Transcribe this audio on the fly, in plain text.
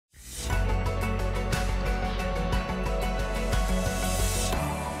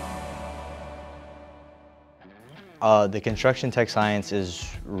The construction tech science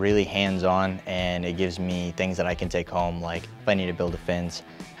is really hands-on, and it gives me things that I can take home, like if I need to build a fence,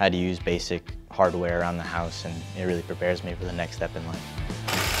 how to use basic hardware around the house, and it really prepares me for the next step in life.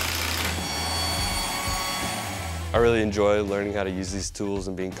 I really enjoy learning how to use these tools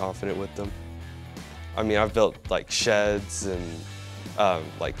and being confident with them. I mean, I've built like sheds and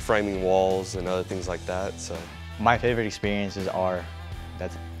like framing walls and other things like that. So my favorite experiences are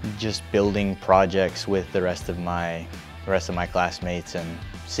just building projects with the rest of my classmates and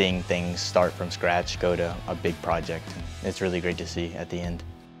seeing things start from scratch go to a big project. It's really great to see at the end.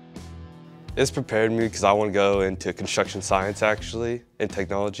 It's prepared me because I want to go into construction science actually and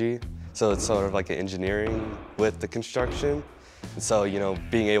technology. So it's sort of like an engineering with the construction. And so, you know,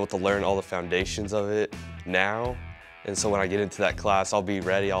 being able to learn all the foundations of it now. And so when I get into that class, I'll be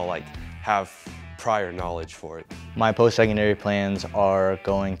ready. I'll like have prior knowledge for it. My post-secondary plans are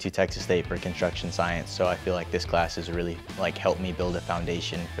going to Texas State for construction science, so I feel like this class has really helped me build a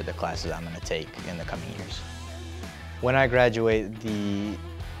foundation for the classes I'm going to take in the coming years. When I graduate, the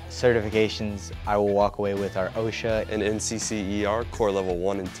certifications I will walk away with are OSHA and NCCER Core Level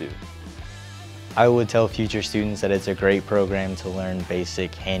 1 and 2. I would tell future students that it's a great program to learn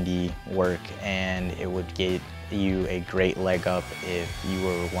basic handiwork, and it would get you a great leg up if you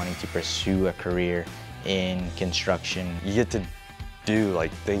were wanting to pursue a career in construction. You get to do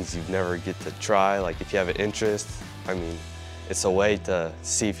like things you've never get to try, like if you have an interest. I mean, it's a way to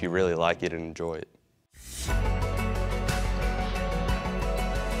see if you really like it and enjoy it.